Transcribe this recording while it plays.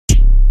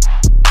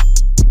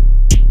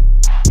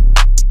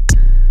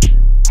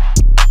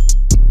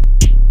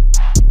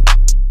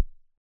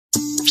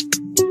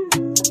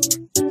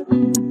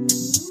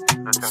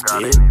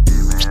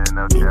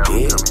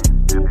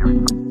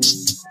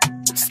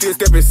Still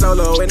stepping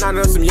solo, and I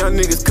know some young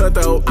niggas cut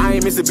though. I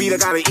ain't miss a beat, I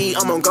gotta eat,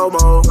 I'm on go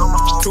mode.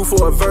 2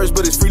 for a verse,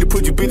 but it's free to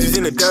put you bitches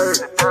in the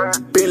dirt.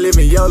 Been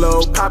living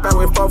YOLO, pop out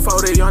with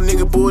 4-4, that young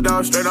nigga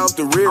bulldog straight off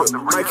the rip.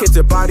 Might catch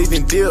a body,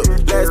 then dip.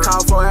 Last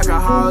call for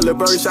alcohol, Lil'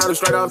 Birdie shot him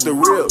straight off the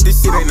rip.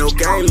 This shit ain't no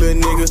game,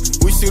 little nigga.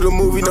 We shoot a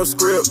movie, no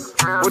script.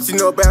 What you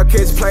know about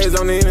catch plays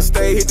on the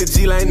interstate? Hit the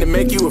G-lane to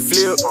make you a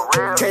flip.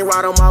 Can't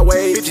ride on my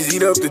way, bitches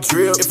eat up the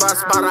drip. If I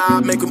spot her,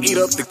 I'll make them eat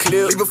up the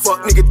clip. Leave a fuck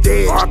nigga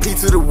dead, RP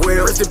to the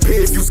well. Rest in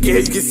peace, if you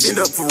scared, you get sent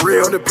up for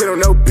real. Don't depend on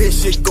no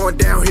bitch, shit going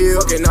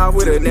downhill. Fucking off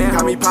with her now,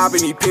 got me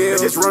popping these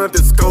pills. Just run up the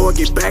score and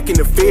get back in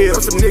the field.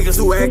 Know some niggas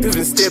who active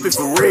and stepping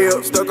for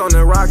real. Stuck on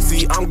the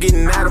Roxy, I'm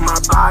getting out of my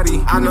body.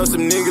 I know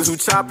some niggas who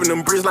chopping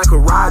them bricks like a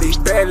Roddy.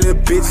 Bad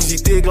little bitches, she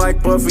thick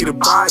like Buffy the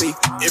Body.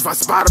 If I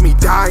spot him, he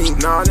dying.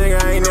 Nah,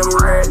 nigga, I ain't never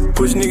rat.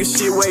 Push nigga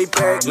shit way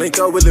back. Link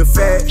up with the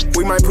fat.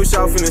 We might push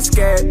off in the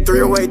scat.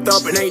 308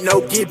 thumping, ain't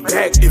no get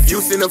back. If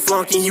you send a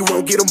flunky, you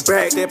won't get them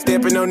back.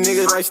 Stepping on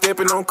niggas like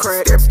stepping on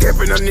crack.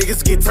 Stepping on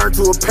niggas get turned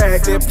to a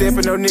pack.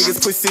 Stepping on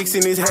niggas put 6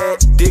 in his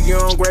hat. Digging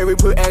on grave, we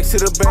put axe to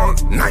the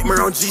back.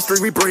 Nightmare on G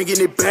Street, we bringing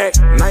it back.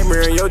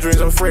 Nightmare in your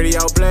dreams, I'm Freddy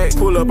all black.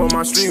 Pull up on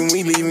my street and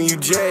we leaving you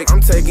jack.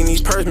 I'm taking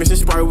these purse mission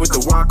Sprite with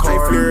the walk hard.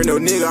 Ain't fearing no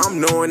nigga, I'm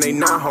knowing they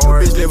not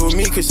hard. Bitch live with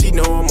me cause she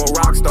know I'm a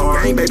rock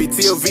star. Gang baby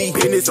TLV,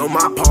 business on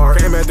my part.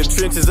 Came at the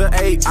trenches of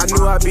 8, I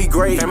knew I'd be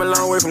great. Came a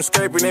long way from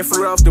scraping that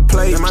fruit off the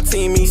plate. And my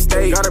team eat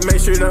steak, gotta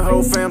make sure the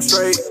whole fam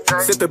straight.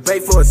 Set the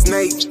bait for a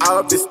snake, I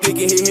up the stick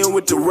and hit him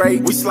with the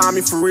rake. We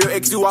slimy for real,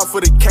 X you off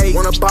for the cake.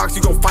 Want a box,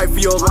 you gon' fight for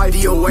your life,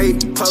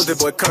 DOA. Close the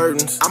boy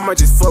curtains, I might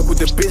just fuck with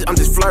the bitch, I'm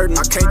just flirting.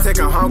 I can't take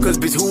her home cause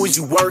bitch, who is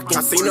you working?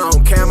 I seen her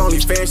on cam, only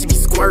fan, she be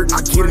squirting.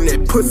 I get in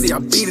that pussy, I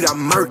beat it, I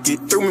murk it.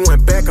 Threw me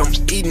one back, I'm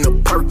eating a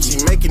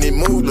perky. Making it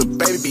move, the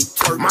baby be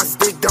twerk. My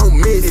stick don't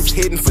miss, it's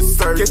hitting for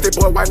certain. Guess that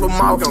boy wipe him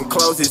off, gon'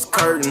 close his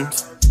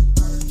curtains.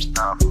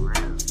 Nah, for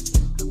real,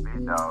 the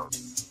big dog.